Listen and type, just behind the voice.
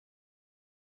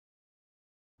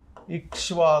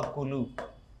ఇక్ష్వాకులు.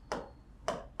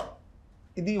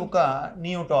 ఇది ఒక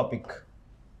new topic.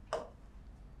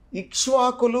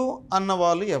 ఇక్ష్వాకులు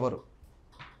అన్నవాళ్ళు ఎవరు?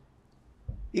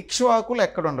 ఇక్ష్వాకులు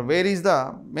ఎక్కడ ఉండరు? Where is the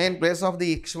main place of the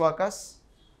ఇక్ష్వాకస్?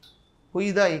 Who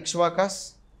is the ఇక్ష్వాకస్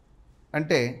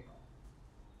అంటే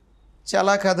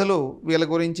చాలా కథలు వీళ్ళ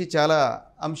గురించి చాలా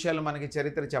అంశాలు మనకి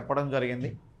చరిత్ర చెప్పడం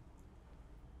జరిగింది.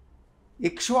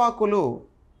 ఇక్ష్వాకులు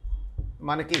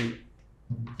మనకి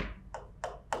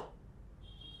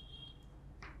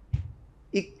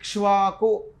ఇక్ష్వాకు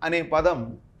అనే పదం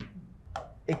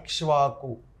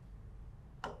Ikshvaku,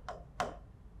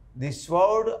 this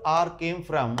word or came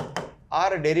from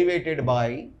or derivated by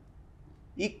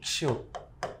ikshu.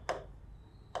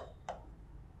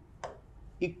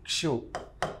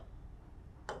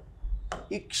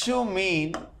 Ikshu mean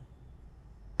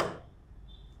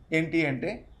ఏంటి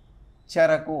అంటే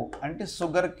చెరకు, అంటే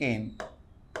షుగర్ కేన్.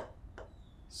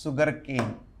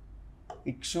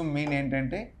 ఇక్షు మీన్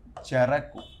ఏంటంటే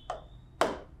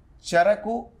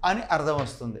చెరకు అని అర్థం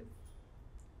వస్తుంది.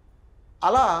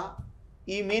 అలా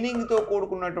ఈ మీనింగ్తో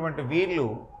కూడుకున్నటువంటి వీళ్ళు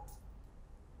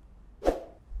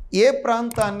ఏ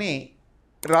ప్రాంతాన్ని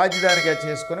రాజధానిగా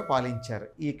చేసుకొని పాలించారు?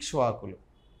 ఈ ఇక్ష్వాకులు.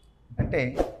 అంటే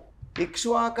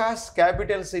ఇక్ష్వాకాస్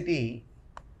క్యాపిటల్ సిటీ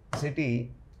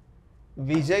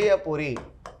విజయపురి.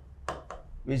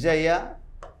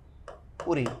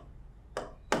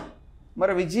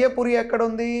 మరి విజయపురి ఎక్కడ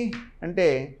ఉంది అంటే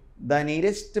ద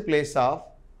నియరెస్ట్ ప్లేస్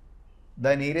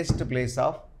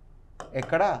ఆఫ్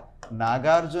ఎక్కడ?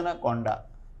 నాగార్జున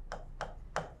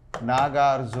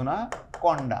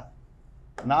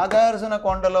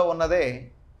కొండలో ఉన్నదే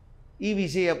ఈ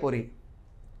విజయపురి.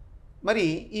 మరి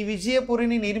ఈ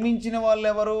విజయపురిని నిర్మించిన వాళ్ళు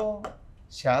ఎవరు?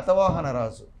 శాతవాహన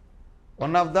రాజు.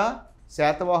 One of the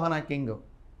Satavahana king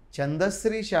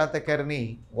చందశ్రీ Satakarni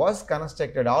was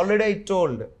constructed. Already I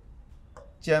told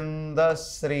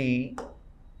చందశ్రీ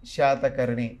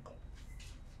Satakarni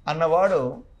అన్నవాడు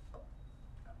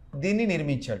దీన్ని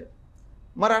నిర్మించాడు.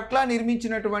 మరి అట్లా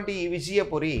నిర్మించినటువంటి ఈ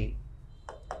విజయపురి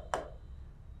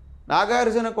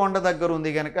నాగార్జున కొండ దగ్గర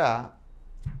ఉంది కనుక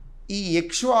ఈ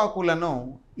ఇక్ష్వాకులను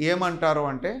ఏమంటారు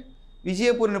అంటే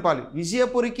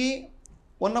విజయపురికి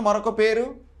ఉన్న మరొక పేరు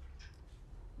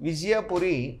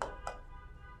విజయపురి.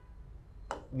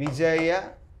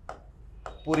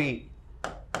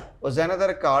 వాజ్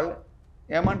అనదర్ కాల్డ్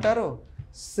ఏమంటారు?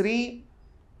 శ్రీ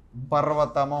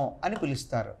పర్వతము అని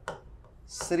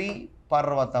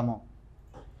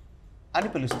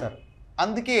పిలుస్తారు.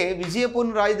 అందుకే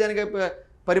విజయపురిని రాజధానిగా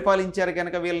పరిపాలించారు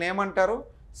కనుక వీళ్ళని ఏమంటారు?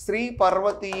 శ్రీ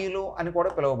పర్వతీయులు అని కూడా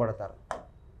పిలువబడతారు.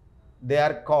 దే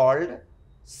ఆర్ కాల్డ్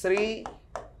శ్రీ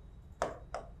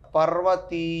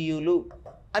పర్వతీయులు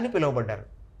అని పిలువబడ్డారు.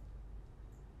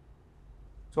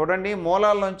 చూడండి,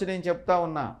 మూలాల్లోంచి నేను చెప్తా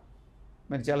ఉన్నా,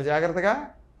 మీరు చాలా జాగ్రత్తగా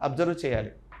అబ్జర్వ్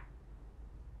చేయాలి.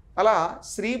 అలా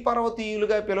శ్రీ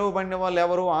పర్వతీయులుగా పిలువబడిన వాళ్ళు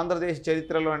ఎవరు ఆంధ్రదేశ్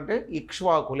చరిత్రలో అంటే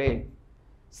ఇక్ష్వాకులే.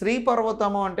 శ్రీ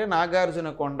పర్వతము అంటే నాగార్జున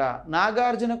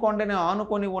కొండని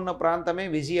ఆనుకొని ఉన్న ప్రాంతమే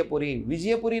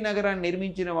విజయపురి నగరాన్ని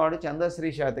నిర్మించిన వాడు చందశ్రీ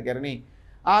శాతకర్ణి.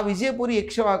 ఆ విజయపురి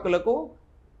ఇక్ష్వాకులకు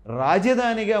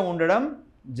రాజధానిగా ఉండడం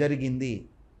జరిగింది.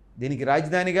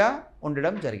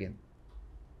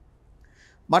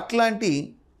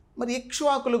 మరి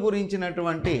ఇక్ష్వాకుల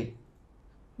గురించినటువంటి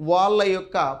వాళ్ళ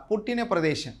యొక్క పుట్టిన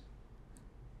ప్రదేశం,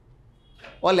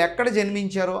 వాళ్ళు ఎక్కడ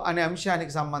జన్మించారో అనే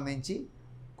అంశానికి సంబంధించి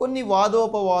కొన్ని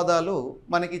వాదోపవాదాలు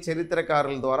మనకి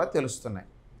చరిత్రకారుల ద్వారా తెలుస్తున్నాయి.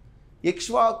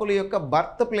 ఇక్ష్వాకుల యొక్క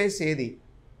బర్త్ ప్లేస్ ఏది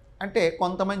అంటే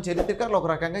కొంతమంది చరిత్రకారులు ఒక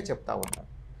రకంగా చెప్తా ఉంటారు.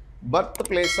 బర్త్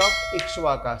ప్లేస్ ఆఫ్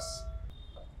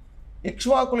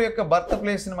ఇక్ష్వాకుల యొక్క బర్త్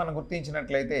ప్లేస్ని మనం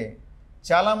గుర్తించినట్లయితే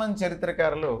చాలామంది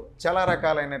చరిత్రకారులు చాలా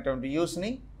రకాలైనటువంటి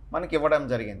యూస్ని మనకి ఇవ్వడం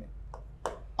జరిగింది.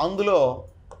 అందులో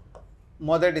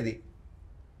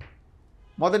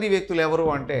మొదటి వ్యక్తులు ఎవరు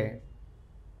అంటే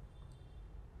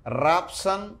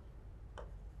రాప్సన్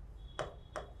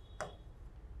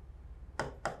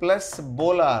ప్లస్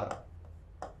బోలార్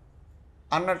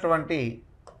అన్నటువంటి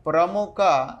ప్రముఖ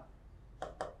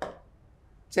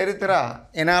చరిత్ర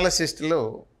ఎనాలిసిస్టులు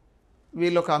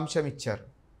వీళ్ళు ఒక అంశం ఇచ్చారు.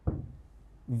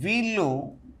 వీళ్ళు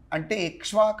అంటే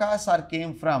Ikshvakas are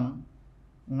came from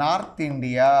north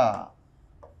India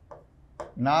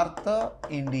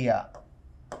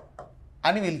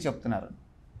అని వీళ్ళు చెప్తున్నారు.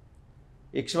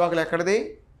 ఇక్ష్వాకులు ఎక్కడిది?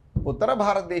 ఉత్తర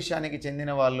భారతదేశానికి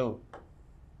చెందిన వాళ్ళు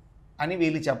అని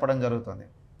వీళ్ళు చెప్పడం జరుగుతుంది.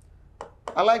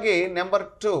 అలాగే నెంబర్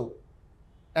 2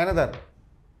 అనదర్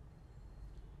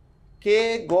కే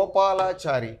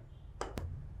గోపాలాచారి,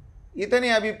 ఇతని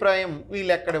అభిప్రాయం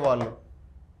వీళ్ళు ఎక్కడి వాళ్ళు?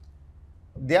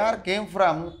 They are came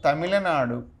from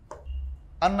Tamil Nadu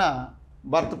అన్న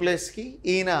బర్త్ ప్లేస్కి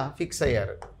ఈయన ఫిక్స్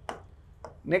అయ్యారు.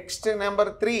 నెక్స్ట్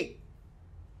నెంబర్ 3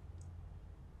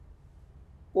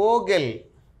 ఓగెల్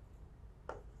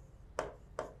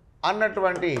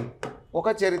అన్నటువంటి ఒక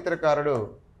చరిత్రకారుడు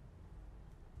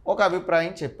ఒక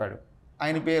అభిప్రాయం చెప్పాడు.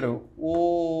 ఆయన పేరు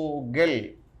ఓగెల్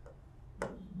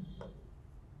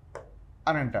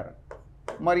అని అంటారు.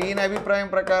 మరి ఈయన అభిప్రాయం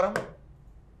ప్రకారం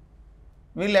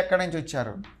వీళ్ళు ఎక్కడి నుంచి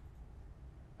వచ్చారు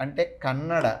అంటే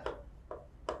కన్నడ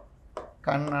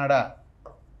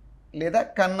లేదా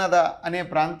కన్నడ అనే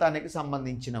ప్రాంతానికి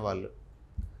సంబంధించిన వాళ్ళు.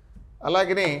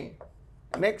 అలాగనే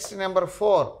నెక్స్ట్ నెంబర్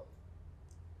 4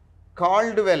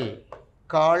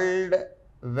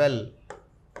 కాల్డ్వెల్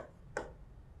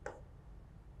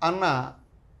అన్న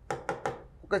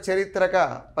ఒక చారిత్రక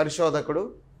పరిశోధకుడు.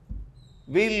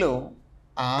 వీళ్ళు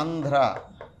ఆంధ్ర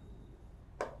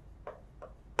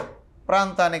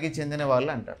ప్రాంతానికి చెందిన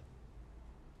వాళ్ళు అంటారు.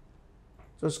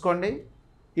 చూసుకోండి,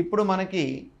 ఇప్పుడు మనకి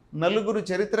నలుగురు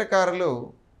చరిత్రకారులు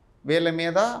వీళ్ళ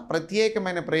మీద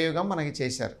ప్రత్యేకమైన ప్రయోగం మనకి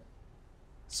చేశారు.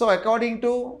 So according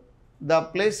to the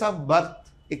place of birth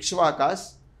Ikshvakas,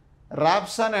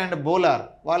 Raphson and బోలార్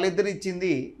వాళ్ళిద్దరు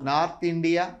ఇచ్చింది north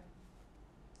India.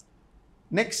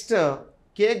 Next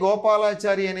K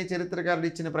Gopalachari అనే చరిత్రకారుడు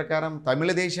ఇచ్చిన ప్రకారం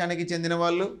తమిళ దేశానికి చెందిన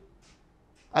వాళ్ళు.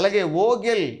 అలాగే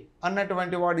ఓగెల్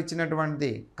అన్నటువంటి వాడు ఇచ్చినటువంటి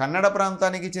కన్నడ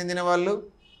ప్రాంతానికి చెందిన వాళ్ళు.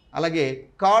 అలాగే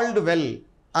కాల్డ్వెల్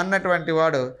అన్నటువంటి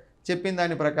వాడు చెప్పిన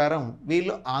దాని ప్రకారం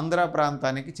వీళ్ళు ఆంధ్ర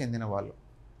ప్రాంతానికి చెందిన వాళ్ళు.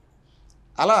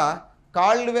 అలా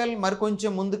కాల్డ్వెల్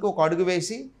మరికొంచెం ముందుకు ఒక అడుగు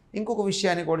వేసి ఇంకొక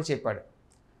విషయాన్ని కూడా చెప్పాడు.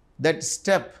 దట్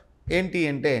స్టెప్ ఏంటి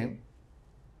అంటే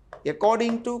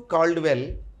according to Caldwell,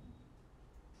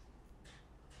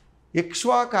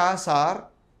 Ikshvakas are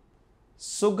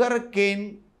sugar cane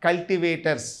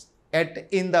cultivators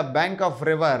in the bank of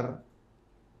river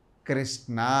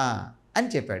Krishna అని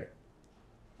చెప్పాడు.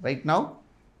 రైట్ నౌ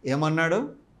ఏమన్నాడు?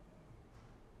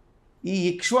 ఈ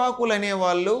ఇక్ష్వాకులు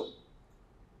అనేవాళ్ళు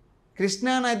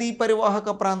కృష్ణా నదీ పరివాహక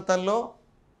ప్రాంతంలో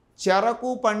చెరకు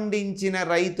పండించిన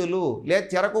రైతులు లేదా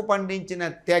చెరకు పండించిన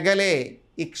తెగలే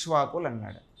ఇక్ష్వాకులు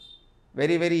అన్నాడు.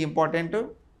 Very very important.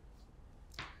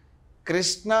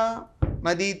 కృష్ణా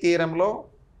నదీ తీరంలో,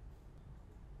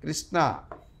 కృష్ణా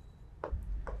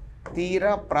తీర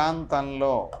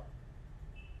ప్రాంతంలో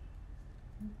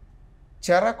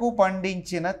చెరకు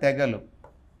పండించిన తెగలు,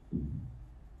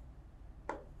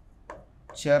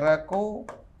 చెరకు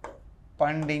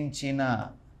పండించిన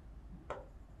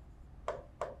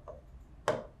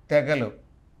తెగలు,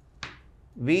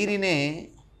 వీరినే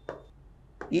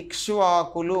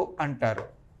ఇక్ష్వాకులు అంటారు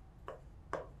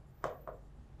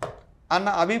అన్న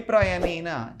అభిప్రాయాన్ని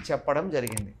ఈయన చెప్పడం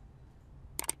జరిగింది.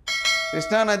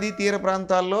 కృష్ణానదీ తీర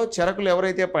ప్రాంతాల్లో చెరకులు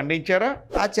ఎవరైతే పండించారో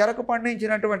ఆ చెరకు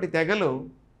పండించినటువంటి తెగలు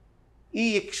ఈ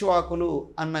ఇక్ష్వాకులు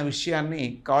అన్న విషయాన్ని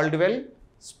కాల్డ్వెల్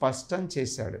స్పష్టం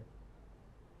చేశాడు.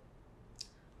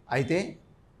 అయితే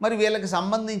మరి వీళ్ళకి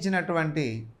సంబంధించినటువంటి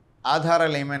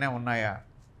ఆధారాలు ఏమైనా ఉన్నాయా?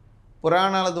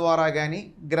 పురాణాల ద్వారా కానీ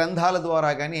గ్రంథాల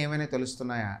ద్వారా కానీ ఏమైనా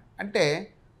తెలుస్తున్నాయా అంటే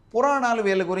పురాణాలు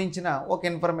వీళ్ళ గురించిన ఒక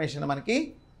ఇన్ఫర్మేషన్ మనకి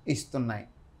ఇస్తున్నాయి.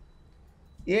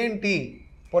 ఏంటి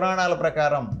పురాణాల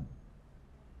ప్రకారం?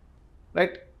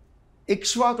 రైట్,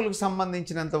 ఇక్ష్వాకులకు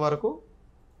సంబంధించినంత వరకు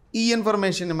ఈ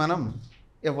ఇన్ఫర్మేషన్ని మనం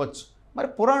ఇవ్వచ్చు. మరి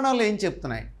పురాణాలు ఏం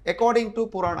చెప్తున్నాయి? అకార్డింగ్ టు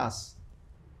పురాణాస్,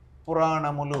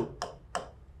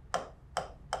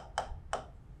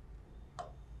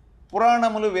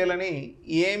 పురాణములు వీళ్ళని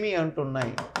ఏమి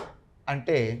అంటున్నాయి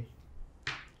అంటే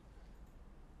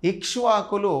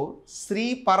ఇక్ష్వాకులు శ్రీ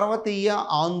పర్వతీయ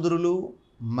ఆంధ్రులు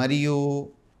మరియు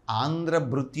ఆంధ్ర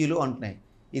భృత్యులు అంటున్నాయి.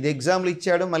 ఇది ఎగ్జాంపుల్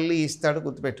ఇచ్చాడు, మళ్ళీ ఇస్తాడు,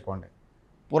 గుర్తుపెట్టుకోండి.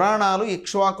 పురాణాలు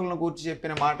ఇక్ష్వాకులను గురించి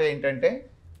చెప్పిన మాట ఏంటంటే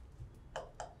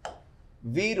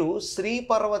వీరు శ్రీ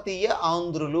పర్వతీయ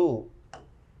ఆంధ్రులు,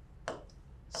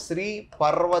 శ్రీ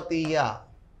పర్వతీయ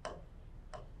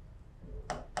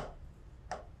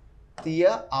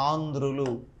ఆంధ్రులు,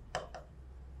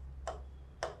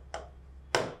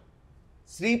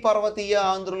 శ్రీ పర్వతీయ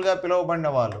ఆంధ్రులుగా పిలువబడిన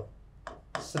వాళ్ళు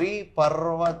శ్రీ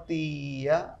పర్వతీయ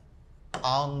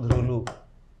ఆంధ్రులు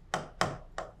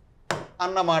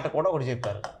అన్న మాట కూడా ఒకటి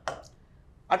చెప్పారు.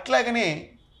 అట్లాగనే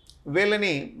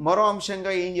వీళ్ళని మరో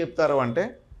అంశంగా ఏం చెప్తారు అంటే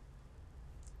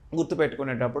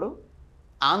గుర్తుపెట్టుకునేటప్పుడు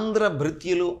ఆంధ్ర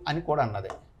భృత్యులు అని కూడా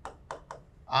అన్నదే.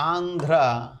 ఆంధ్ర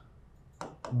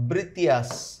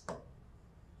భృత్యాస్,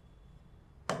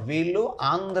 వీళ్ళు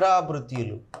ఆంధ్ర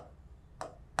భృత్యులు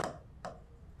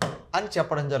అని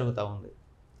చెప్పడం జరుగుతూ ఉంది.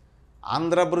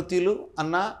 ఆంధ్ర భృత్యులు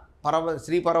అన్న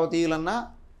శ్రీ పర్వతీయులన్న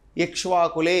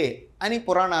ఇక్ష్వాకులే అని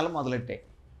పురాణాలు మొదలెట్టాయి.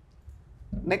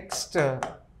 నెక్స్ట్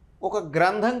ఒక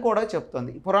గ్రంథం కూడా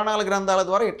చెప్తుంది. పురాణాల గ్రంథాల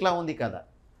ద్వారా ఇట్లా ఉంది కదా.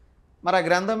 మరి ఆ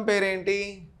గ్రంథం పేరేంటి?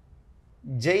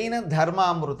 జైన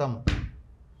ధర్మామృతం.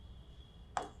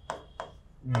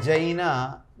 జైన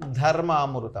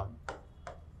ధర్మామృతం.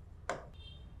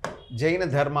 జైన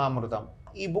ధర్మామృతం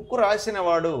ఈ బుక్ రాసిన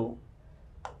వాడు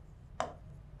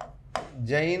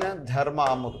జైన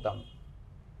ధర్మామృతం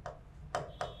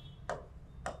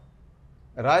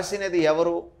రాసినది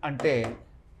ఎవరు అంటే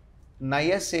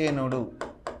నయసేనుడు.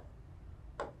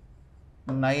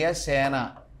 నయసేన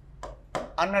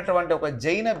అన్నటువంటి ఒక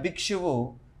జైన భిక్షువు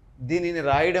దీనిని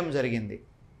రాయడం జరిగింది.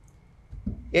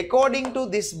 అకార్డింగ్ టు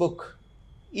దిస్ బుక్,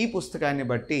 ఈ పుస్తకాన్ని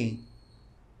బట్టి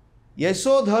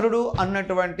యశోధరుడు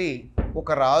అన్నటువంటి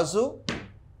ఒక రాజు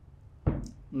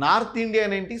నార్త్ ఇండియా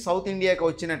నుండి సౌత్ ఇండియాకి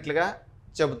వచ్చినట్లుగా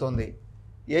చెబుతుంది.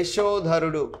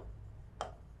 యశోధరుడు,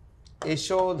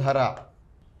 Yashodhara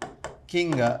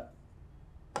king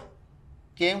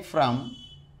came from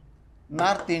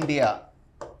north India.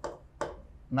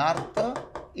 North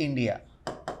India.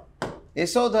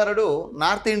 యశోధరుడు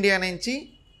north India నుంచి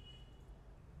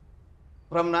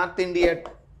from north India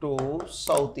to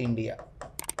south India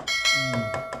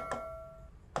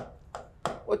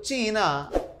వచ్చి ఈయన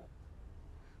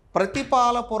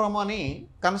ప్రతిపాలపురం అని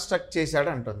కన్స్ట్రక్ట్ చేశాడు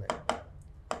అంటుంది.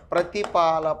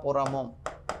 ప్రతిపాలపురము,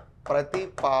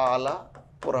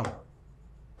 ప్రతిపాలపురం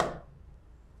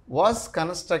వాజ్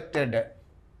కన్స్ట్రక్టెడ్.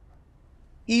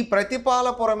 ఈ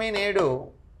ప్రతిపాలపురమే నేడు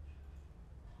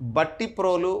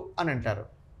బట్టిప్రోలు అని అంటారు.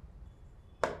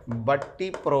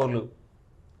 బట్టిప్రోలు,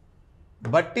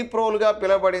 బట్టిప్రోలుగా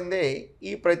పిలువబడిందే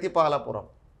ఈ ప్రతిపాలపురం.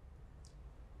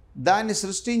 దాన్ని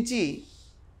సృష్టించి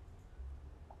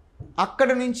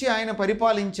అక్కడి నుంచి ఆయన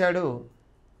పరిపాలించాడు.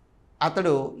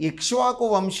 అతడు ఇక్ష్వాకు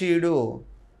వంశీయుడు,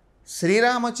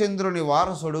 శ్రీరామచంద్రుని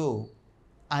వారసుడు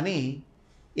అని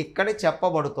ఇక్కడ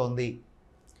చెప్పబడుతోంది.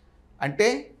 అంటే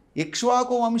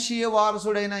ఇక్ష్వాకు వంశీయ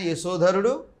వారసుడైన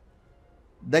యశోధరుడు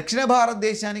దక్షిణ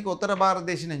భారతదేశానికి ఉత్తర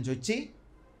భారతదేశం నుంచి వచ్చి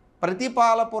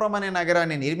ప్రతిపాలపురం అనే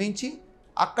నగరాన్ని నిర్మించి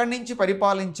అక్కడి నుంచి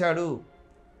పరిపాలించాడు.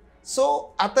 సో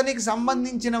అతనికి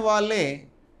సంబంధించిన వాళ్ళే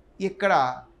ఇక్కడ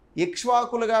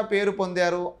ఇక్ష్వాకులుగా పేరు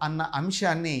పొందారు అన్న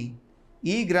అంశాన్ని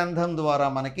ఈ గ్రంథం ద్వారా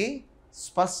మనకి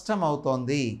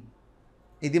స్పష్టమవుతోంది.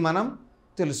 ఇది మనం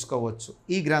తెలుసుకోవచ్చు.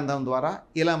 ఈ గ్రంథం ద్వారా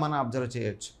ఇలా మనం అబ్జర్వ్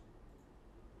చేయొచ్చు.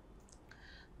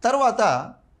 తర్వాత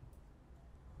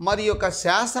మరి యొక్క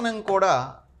శాసనం కూడా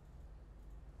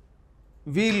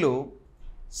వీళ్ళు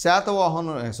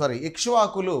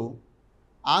ఇక్ష్వాకులు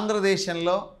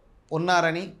ఆంధ్రదేశంలో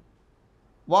ఉన్నారని,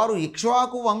 వారు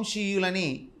ఇక్ష్వాకు వంశీయులని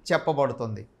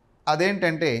చెప్పబడుతుంది.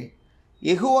 అదేంటంటే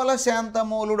యెహువల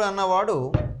శాంతమూలుడు అన్నవాడు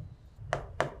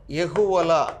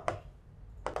యెహువల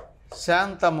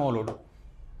శాంతమూలుడు.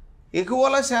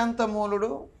 యెహువల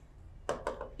శాంతమూలుడు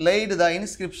laid the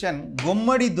inscription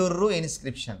Gummadi దుర్రు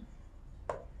inscription.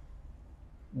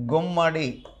 Gummadi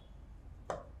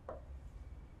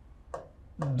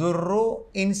దుర్రు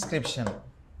inscription.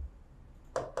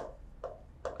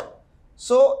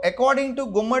 So according to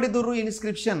Gummadi దుర్రు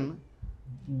inscription,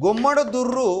 Gummadi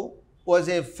దుర్రు was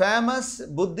a famous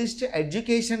Buddhist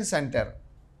education center.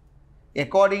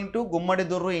 According to Gummadi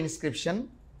దుర్రు inscription,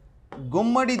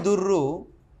 Gummadi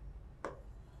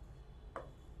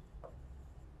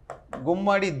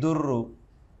దుర్రు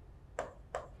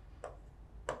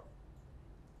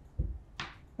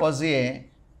was a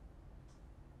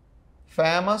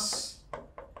famous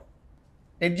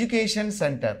education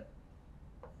center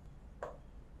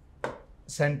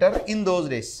in those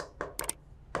days.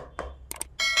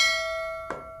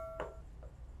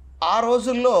 ఆ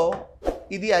రోజుల్లో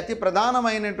ఇది అతి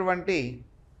ప్రధానమైనటువంటి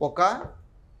ఒక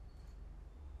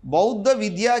బౌద్ధ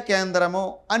విద్యా కేంద్రము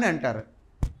అని అంటారు.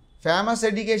 ఫేమస్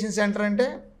ఎడ్యుకేషన్ సెంటర్ అంటే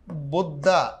బుద్ధ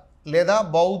లేదా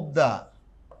బౌద్ధ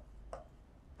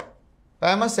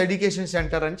ఫేమస్ ఎడ్యుకేషన్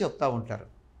సెంటర్ అని చెప్తూ ఉంటారు.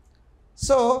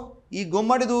 సో ఈ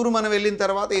గుమ్మడి దూరు మనం వెళ్ళిన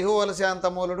తర్వాత యెహోవల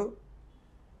శాంతమూలుడు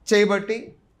చేయబట్టి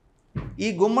ఈ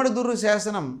గుమ్మడి దూరు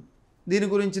శాసనం దీని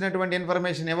గురించినటువంటి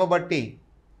ఇన్ఫర్మేషన్ ఇవ్వబట్టి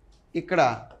ఇక్కడ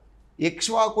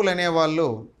ఇక్ష్వాకులు అనేవాళ్ళు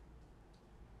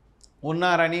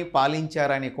ఉన్నారని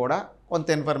పాలించారని కూడా కొంత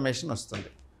ఇన్ఫర్మేషన్ వస్తుంది.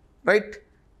 రైట్.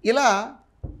 ఇలా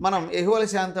మనం యెహోవల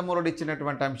శాంతమూలుడు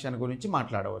ఇచ్చినటువంటి అంశాన్ని గురించి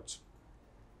మాట్లాడవచ్చు.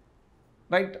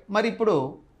 రైట్. మరి ఇప్పుడు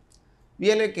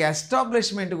వీళ్ళ యొక్క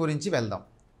ఎస్టాబ్లిష్మెంట్ గురించి వెళ్దాం.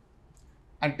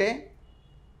 అంటే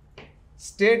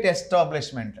స్టేట్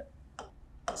ఎస్టాబ్లిష్మెంట్.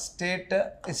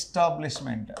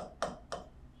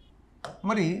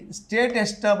 మరి స్టేట్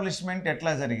ఎస్టాబ్లిష్మెంట్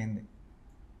ఎట్లా జరిగింది,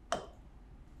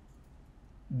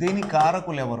 దీని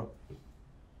కారకులు ఎవరు,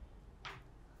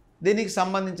 దీనికి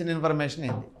సంబంధించిన ఇన్ఫర్మేషన్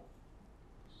ఏంది,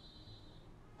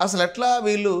 అసలు ఎట్లా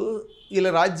వీళ్ళ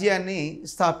రాజ్యాన్ని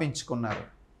స్థాపించుకున్నారు.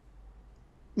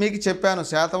 మీకు చెప్పాను,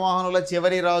 శాతవాహనుల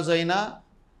చివరి రాజు అయిన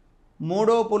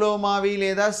మూడో పులోమావి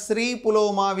లేదా శ్రీ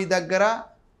పులోమావి దగ్గర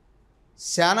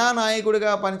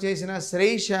సేనానాయకుడిగా పనిచేసిన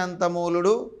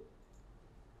శ్రీశాంతమూలుడు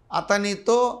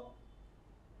అతనితో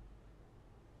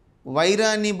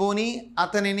వైరాన్ని బోని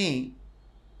అతనిని,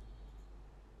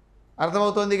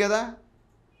 అర్థమవుతోంది కదా,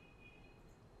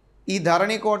 ఈ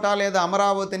ధరణికోట లేదా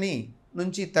అమరావతిని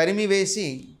నుంచి తరిమివేసి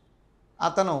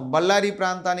అతను బళ్ళారి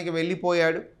ప్రాంతానికి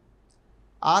వెళ్ళిపోయాడు.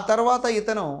 ఆ తర్వాత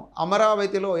ఇతను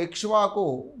అమరావతిలో ఇక్ష్వాకు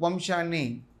వంశాన్ని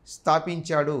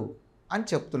స్థాపించాడు అని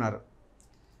చెప్తున్నారు.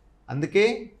 అందుకే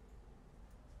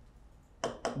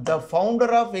ద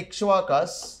ఫౌండర్ ఆఫ్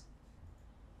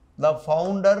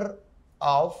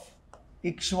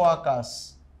ఇక్ష్వాకస్,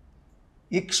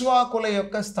 ఇక్ష్వాకుల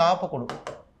యొక్క స్థాపకుడు,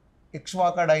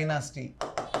 ఇక్ష్వాక డైనాసిటీ,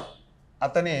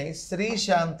 అతనే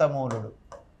శ్రీశాంతమూలుడు.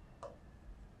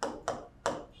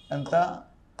 ఎంత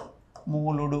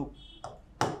మూలుడు,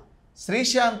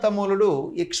 శ్రీశాంతమూలుడు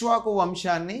ఇక్ష్వాకు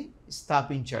వంశాన్ని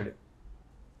స్థాపించాడు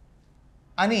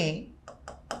అని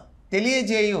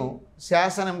తెలియజేయు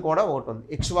శాసనం కూడా ఒకటి ఉంది,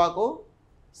 ఇక్ష్వాకు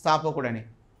స్థాపకుడని.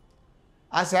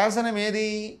 ఆ శాసనం ఏది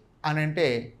అని అంటే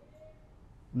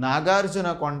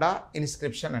నాగార్జునకొండ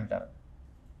ఇన్స్క్రిప్షన్ అంటారు.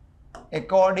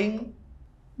 అకార్డింగ్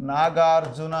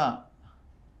నాగార్జున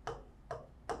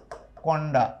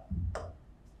కొండ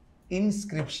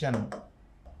ఇన్స్క్రిప్షన్.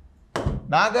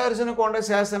 నాగార్జునకొండ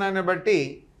శాసనాన్ని బట్టి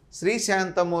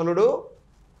శ్రీశాంతమూలుడు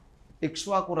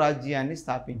ఇక్ష్వాకు రాజ్యాన్ని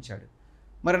స్థాపించాడు.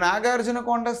 మరి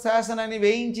నాగార్జునకొండ శాసనాన్ని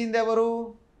వేయించింది ఎవరు?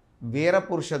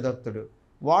 వీరపురుషదత్తుడు.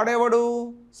 వాడెవడు?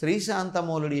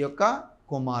 శ్రీశాంతమూలుడి యొక్క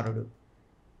కుమారుడు.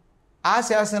 ఆ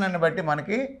శాసనాన్ని బట్టి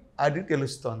మనకి అది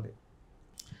తెలుస్తోంది.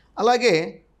 అలాగే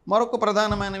మరొక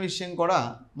ప్రధానమైన విషయం కూడా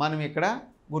మనం ఇక్కడ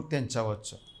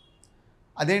గుర్తించవచ్చు.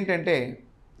 అదేంటంటే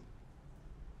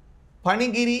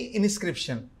పనిగిరి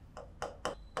ఇన్స్క్రిప్షన్.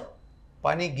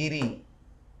 పనిగిరి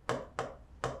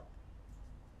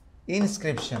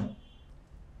ఇన్స్క్రిప్షన్,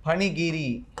 పనిగిరి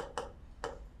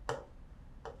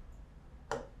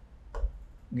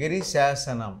గిరి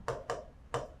శాసనం.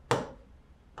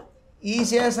 ఈ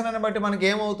శాసనాన్ని బట్టి మనకి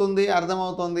ఏమవుతుంది,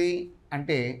 అర్థమవుతుంది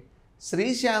అంటే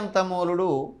శ్రీశాంతమూలుడు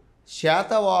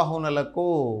శాతవాహనులకు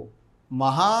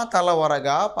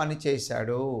మహాతలవరగా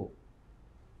పనిచేశాడు.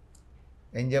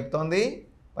 ఏం చెప్తోంది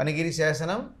పనిగిరి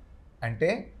శాసనం అంటే?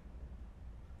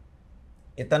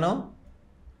 ఇతను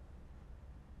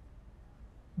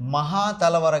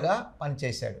మహాతలవరగా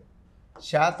పనిచేశాడు.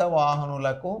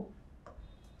 శాతవాహనులకు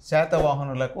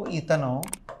ఇతను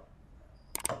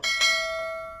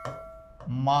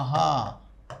మహా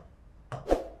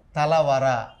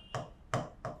తలవరగా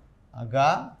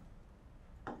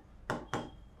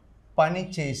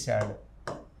పనిచేశాడు.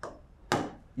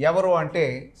 ఎవరు అంటే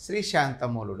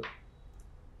శ్రీశాంతమూలుడు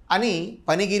అని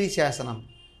పనిగిరి శాసనం.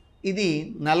 ఇది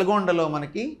నల్గొండలో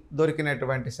మనకి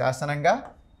దొరికినటువంటి శాసనంగా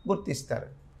గుర్తిస్తారు.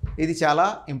 ఇది చాలా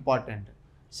ఇంపార్టెంట్.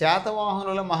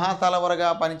 శాతవాహనుల మహాతలవరగా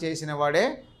పనిచేసిన వాడే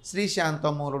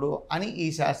శ్రీశాంతమూలుడు అని ఈ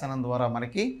శాసనం ద్వారా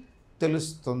మనకి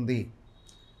తెలుస్తుంది.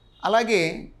 అలాగే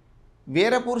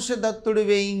వీరపురుషదత్తుడు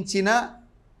వేయించిన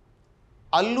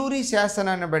అల్లూరి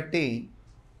శాసనాన్ని బట్టి,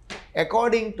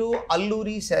 అకార్డింగ్ టు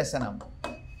అల్లూరి శాసనం,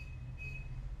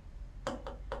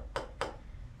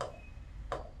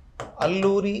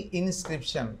 అల్లూరి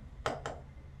ఇన్స్క్రిప్షన్,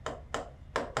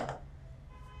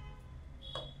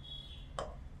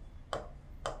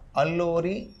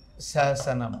 అల్లూరి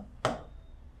శాసనం.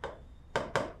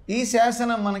 ఈ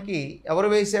శాసనం మనకి ఎవరు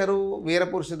వేశారు?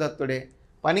 వీరపురుషదత్తుడే.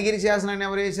 పనిగిరి శాసనాన్ని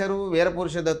ఎవరు వేశారు?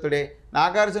 వీరపురుషదత్తుడే.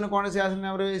 నాగార్జునకొండ శాసనం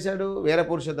ఎవరు వేశాడు?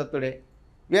 వీరపురుషదత్తుడే.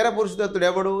 వీరపురుషదత్తుడు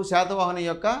ఎవడు? శాతవాహను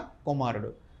యొక్క కుమారుడు.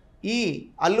 ఈ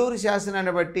అల్లూరి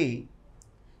శాసనాన్ని బట్టి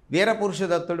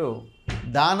వీరపురుషదత్తుడు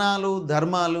దానాలు,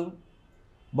 ధర్మాలు,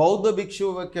 బౌద్ధ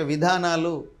భిక్షువు యొక్క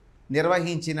విధానాలు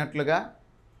నిర్వహించినట్లుగా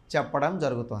చెప్పడం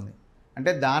జరుగుతుంది.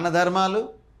 అంటే దాన ధర్మాలు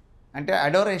అంటే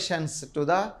అడోరేషన్స్ to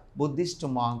the Buddhist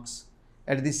monks,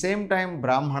 at the same time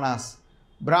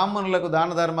బ్రాహ్మణులకు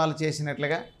దాన ధర్మాలు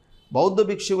చేసినట్లుగా, బౌద్ధ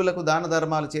భిక్షువులకు దాన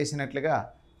ధర్మాలు చేసినట్లుగా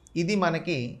ఇది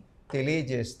మనకి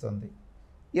తెలియజేస్తుంది.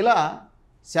 ఇలా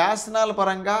శాసనాల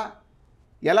పరంగా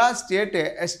ఎలా స్టేట్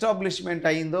ఎస్టాబ్లిష్మెంట్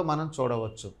అయిందో మనం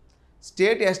చూడవచ్చు.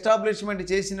 స్టేట్ ఎస్టాబ్లిష్మెంట్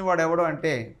చేసిన వాడు ఎవడు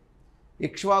అంటే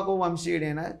ఇక్ష్వాకు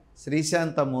వంశీయుడైన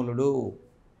శ్రీశాంతమూలుడు.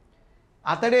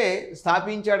 అతడే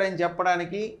స్థాపించాడని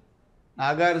చెప్పడానికి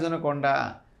నాగార్జునకొండ.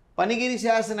 పనిగిరి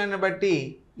శాసనాన్ని బట్టి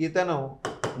ఇతను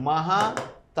మహా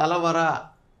తలవర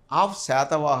ఆఫ్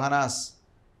శాతవాహనాస్.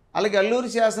 అలాగే అల్లూరి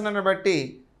శాసనాన్ని బట్టి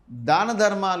దాన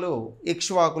ధర్మాలు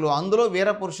ఇక్ష్వాకులు, అందులో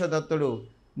వీరపురుషదత్తుడు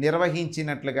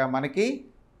నిర్వహించినట్లుగా మనకి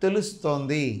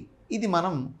తెలుస్తోంది. ఇది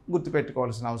మనం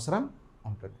గుర్తుపెట్టుకోవాల్సిన అవసరం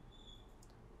ఉంటుంది.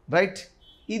 రైట్,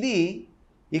 ఇది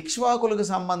ఇక్ష్వాకులకు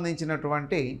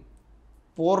సంబంధించినటువంటి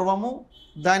పూర్వము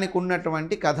దానికి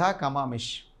ఉన్నటువంటి కథా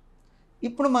కమామిష్.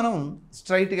 ఇప్పుడు మనం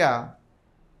స్ట్రైట్గా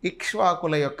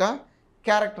ఇక్ష్వాకుల యొక్క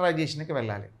క్యారెక్టరైజేషన్కి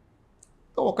వెళ్ళాలి.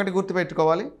 ఒకటి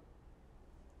గుర్తుపెట్టుకోవాలి,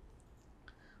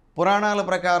 పురాణాల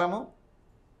ప్రకారము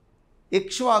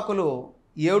ఇక్ష్వాకులు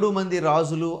 7 మంది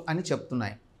రాజులు అని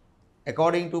చెప్తున్నాయి.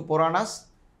 According to Puranas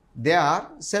they are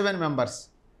 7 members,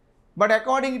 but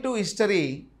according to history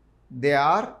they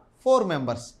are 4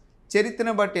 members.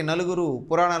 చరిత్రను బట్టి 4,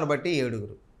 పురాణాలు బట్టి 7.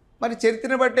 మరి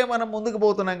చరిత్రను బట్టే మనం ముందుకు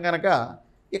పోతున్నాం కనుక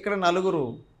ఇక్కడ 4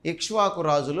 ఇక్ష్వాకు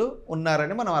రాజులు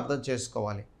ఉన్నారని మనం అర్థం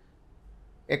చేసుకోవాలి.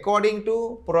 According to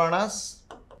Puranas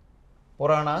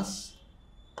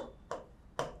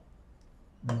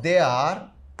they are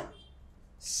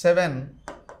 7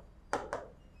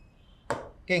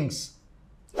 kings.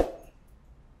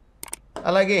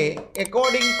 అలాగే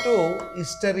according to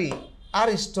history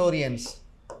or historians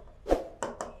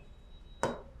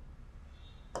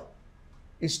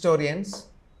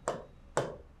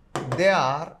they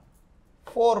are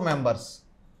 4 members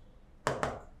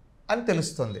అని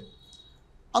తెలుస్తుంది.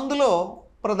 అందులో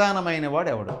ప్రధానమైన వాడు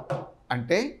ఎవడు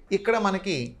అంటే ఇక్కడ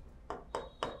మనకి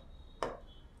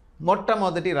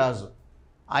మొట్టమొదటి రాజు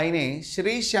ఆయనే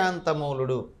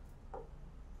శ్రీశాంతమూలుడు.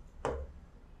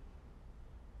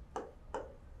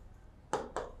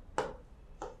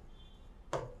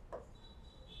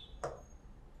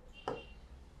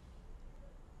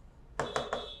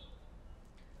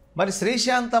 మరి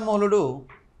శ్రీశాంతమూలుడు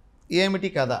ఏమిటి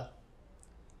కథ?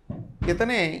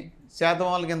 ఇతనే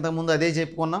శాతవాహనులకి ఇంతకుముందు అదే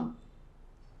చెప్పుకున్నాం,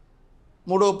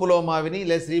 3వ పులోమావిని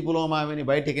లేదా శ్రీ పులోమావిని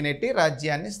బయటికి నెట్టి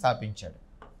రాజ్యాన్ని స్థాపించాడు.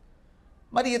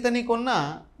 మరి ఇతనికి ఉన్న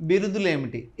బిరుదులు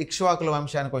ఏమిటి? ఇక్ష్వాకుల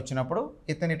వంశానికి వచ్చినప్పుడు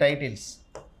ఇతని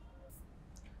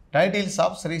టైటిల్స్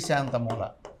ఆఫ్ శ్రీశాంతమూల.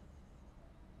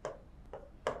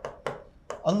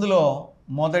 అందులో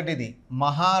మొదటిది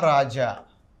మహారాజా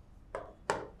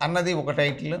అన్నది ఒక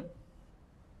టైటిల్,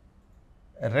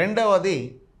 రెండవది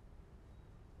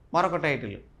మరొక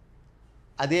టైటిల్,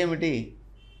 అదేమిటి?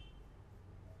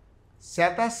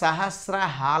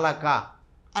 శతసహస్రహాలక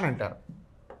అని అంటారు.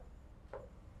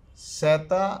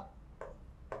 శతసహస్రహాలక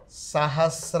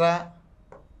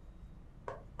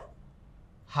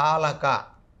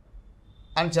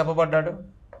అని చెప్పబడ్డాడు.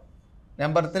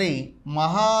 నెంబర్ 3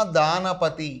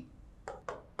 మహాదానపతి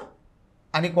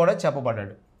అని కూడా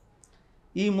చెప్పబడ్డాడు.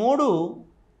 ఈ 3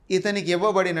 ఇతనికి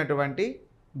ఇవ్వబడినటువంటి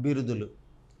బిరుదులు.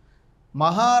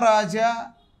 మహారాజా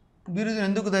బిరుదు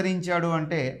ఎందుకు ధరించాడు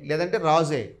అంటే, లేదంటే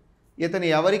రాజే, ఇతను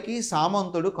ఎవరికి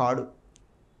సామంతుడు కాడు.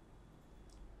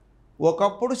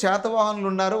 ఒకప్పుడు శాతవాహనులు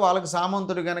ఉన్నారు, వాళ్ళకి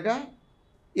సామంతుడు కనుక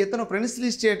ఇతను ప్రిన్స్లీ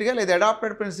స్టేట్గా లేదా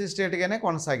అడాప్టెడ్ ప్రిన్స్లీ స్టేట్గానే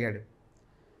కొనసాగాడు.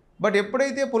 బట్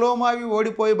ఎప్పుడైతే పులోమావి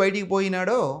ఓడిపోయి బయటికి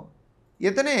పోయినాడో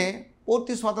ఇతనే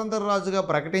పూర్తి స్వతంత్ర రాజుగా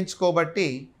ప్రకటించుకోబట్టి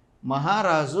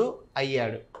మహారాజు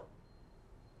అయ్యాడు.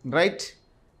 రైట్.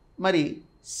 మరి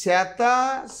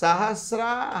శతసహస్రహాలక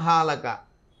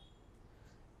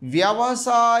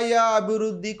వ్యవసాయ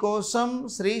అభివృద్ధి కోసం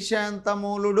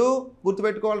శ్రీశాంతమూలుడు,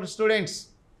 గుర్తుపెట్టుకోవాలి స్టూడెంట్స్,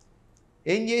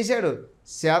 ఏం చేశాడు?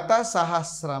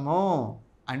 శతసహస్రము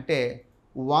అంటే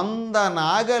 100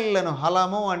 నాగళ్లను,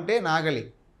 హలము అంటే నాగలి,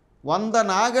 100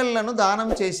 నాగళ్లను దానం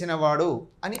చేసినవాడు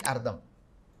అని అర్థం.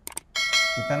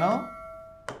 ఇతను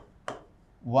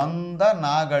 100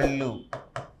 నాగళ్ళు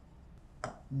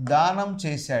దానం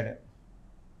చేశాడు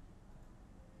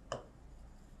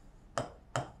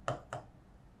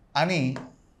అని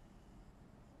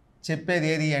చెప్పేది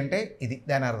ఏది అంటే ఇది,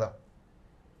 దాని అర్థం.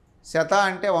 శత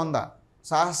అంటే 100,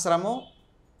 సహస్రము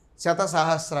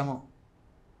శతసహస్రము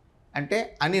అంటే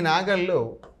అన్ని నాగళ్ళు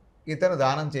ఇతను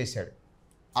దానం చేశాడు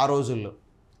ఆ రోజుల్లో.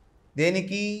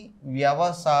 దేనికి?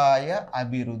 వ్యవసాయ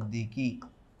అభివృద్ధికి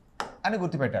అని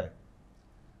గుర్తుపెట్టాలి.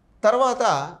 తర్వాత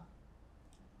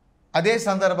అదే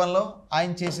సందర్భంలో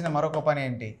ఆయన చేసిన మరొక పని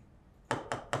ఏంటి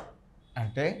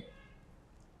అంటే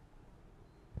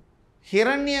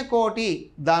హిరణ్యకోటి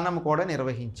దానం కూడా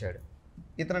నిర్వహించాడు.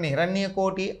 ఇతనిని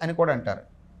హిరణ్యకోటి అని కూడా అంటారు.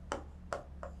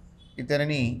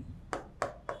 ఇతనిని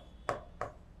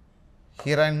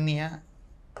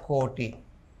హిరణ్యకోటి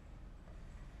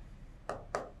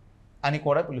అని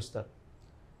కూడా పిలుస్తారు.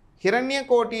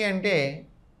 హిరణ్యకోటి అంటే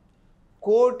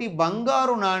కోటి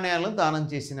బంగారు నాణ్యాలను దానం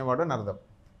చేసినవాడు అని అర్థం.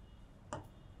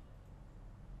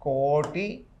 కోటి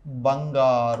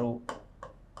బంగారు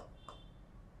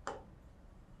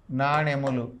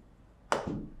నాణెములు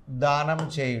దానం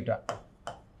చేయుట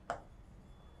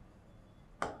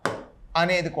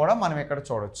అనేది కూడా మనం ఇక్కడ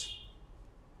చూడవచ్చు.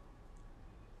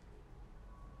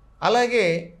 అలాగే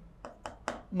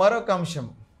మరొక అంశం,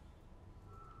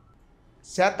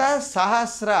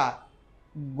 శతసహస్ర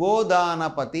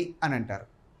గోదానపతి అని అంటారు.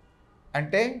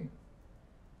 అంటే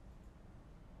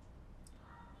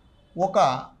ఒక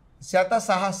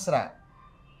శతసహస్ర,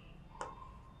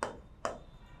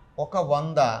 ఒక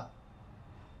 100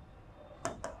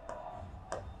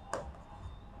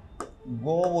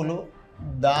 గోవులు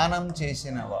దానం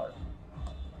చేసినవాడు.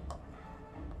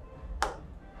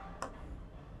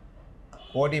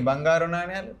 1 బంగారు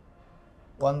నాణ్యాలు,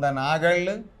 100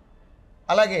 నాగళ్ళు,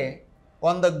 అలాగే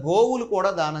 100 గోవులు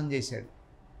కూడా దానం చేశాడు.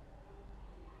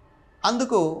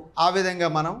 అందుకు ఆ విధంగా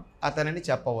మనం అతనిని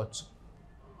చెప్పవచ్చు.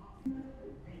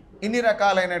 ఇన్ని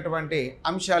రకాలైనటువంటి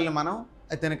అంశాలను మనం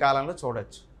అతని కాలంలో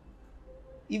చూడవచ్చు.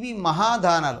 ఇవి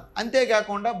మహాదానాలు.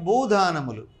 అంతేకాకుండా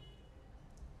భూదానములు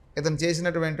ఇతను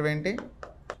చేసినటువంటి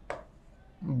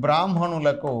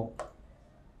బ్రాహ్మణులకు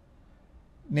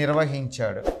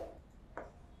నిర్వహించాడు.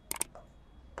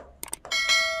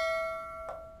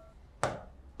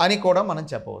 అని కూడా మనం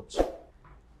చెప్పవచ్చు.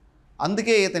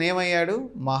 అందుకే ఇతను ఏమయ్యాడు?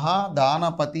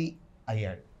 మహాదానపతి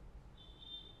అయ్యాడు.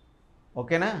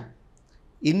 ఓకేనా?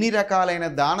 ఇన్ని రకాలైన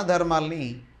దాన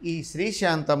ధర్మాల్ని ఈ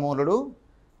శ్రీశాంతమూలుడు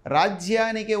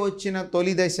రాజ్యానికి వచ్చిన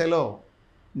తొలి దశలో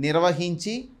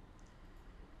నిర్వహించి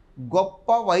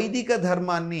గొప్ప వైదిక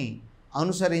ధర్మాన్ని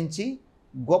అనుసరించి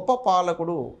గొప్ప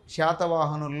పాలకుడు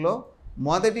శాతవాహనుల్లో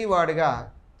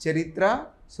మొదటివాడిగా చరిత్ర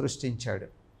సృష్టించాడు.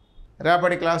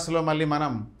 రేపటి క్లాసులో మళ్ళీ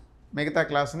మనం మిగతా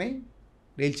క్లాస్ని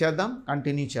డీల్ చేద్దాం,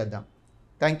 కంటిన్యూ చేద్దాం.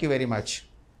 Thank you very much.